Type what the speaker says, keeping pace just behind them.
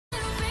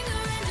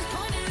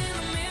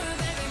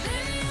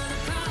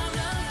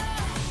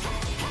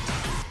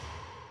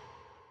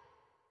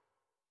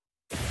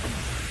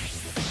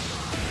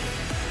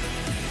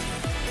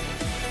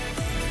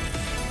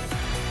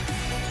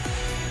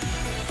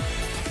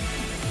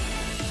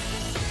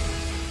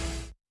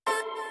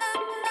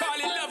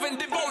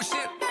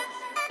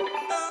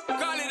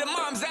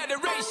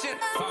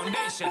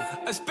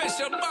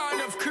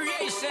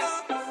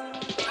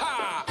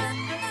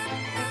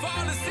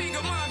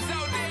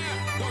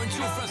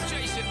true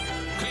frustration.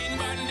 Clean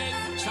bandit,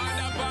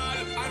 China ball,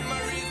 and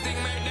Marie's thing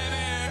made them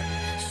air.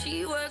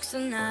 She works the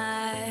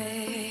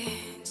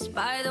nights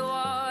by the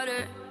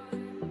water.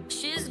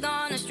 She's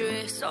gone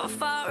astray, so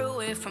far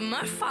away from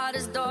her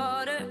father's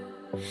daughter.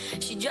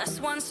 She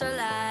just wants a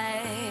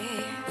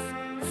life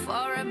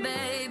for a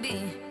baby.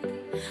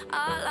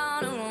 All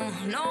on her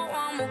own, no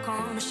one will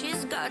come.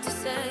 She's got to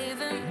save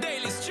him.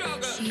 Daily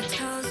struggle. She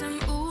tells him,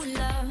 ooh,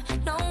 love,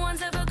 no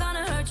one's ever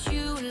gonna hurt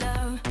you,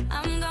 love.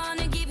 I'm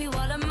gonna give you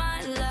all of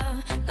my love.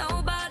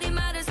 Nobody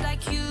matters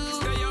like you.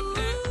 Stay up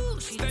there.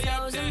 She Stay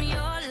tells up him there.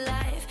 your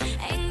life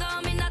ain't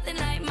gonna be nothing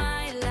like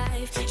my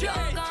life.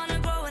 You're gonna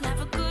grow and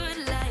have a good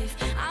life.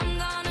 I'm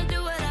gonna do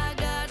what I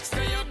got to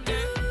Stay up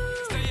there.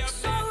 Stay up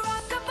So there.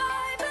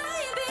 rock-a-bye,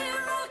 baby,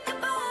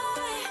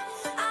 rock-a-bye.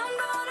 I'm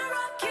gonna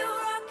rock you,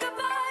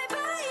 rock-a-bye,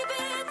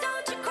 baby,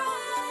 don't you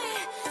cry.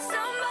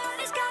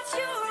 Somebody's got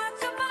you,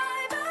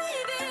 rock-a-bye,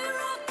 baby,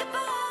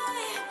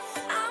 rock-a-bye.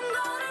 I'm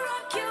gonna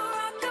rock you,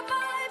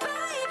 rock-a-bye,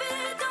 baby,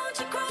 don't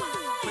you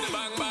cry. With a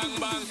bang, bang,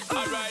 bang.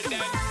 Alright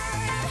then.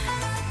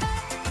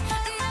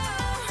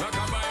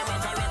 Rock-a-bye,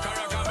 rocka, rocka,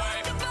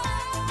 rock-a-bye.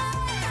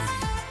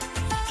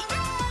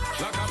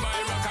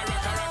 Rock-a-bye, rocka,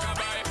 rocka,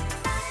 rock-a-bye.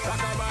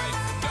 Rock-a-bye,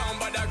 don't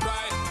bother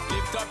cry.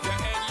 Lift up your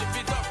head, lift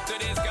it up to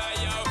the sky,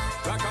 yo.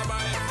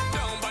 Rock-a-bye,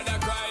 don't bother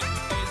cry.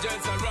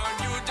 Angels around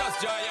you, just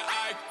dry your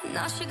eye.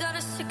 Now she got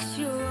a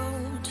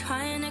 6-year-old,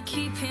 trying to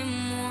keep him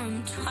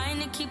warm, trying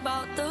to keep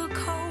out the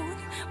cold.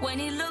 When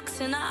he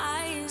looks in her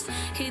eyes,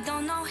 he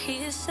don't know he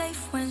is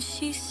safe when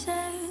she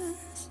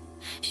says.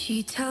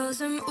 She tells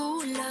him,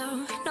 ooh,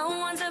 love, no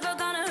one's ever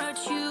gonna hurt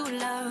you,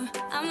 love.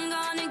 I'm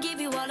gonna give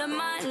you all of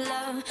my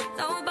love.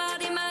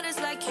 Nobody matters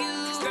like you.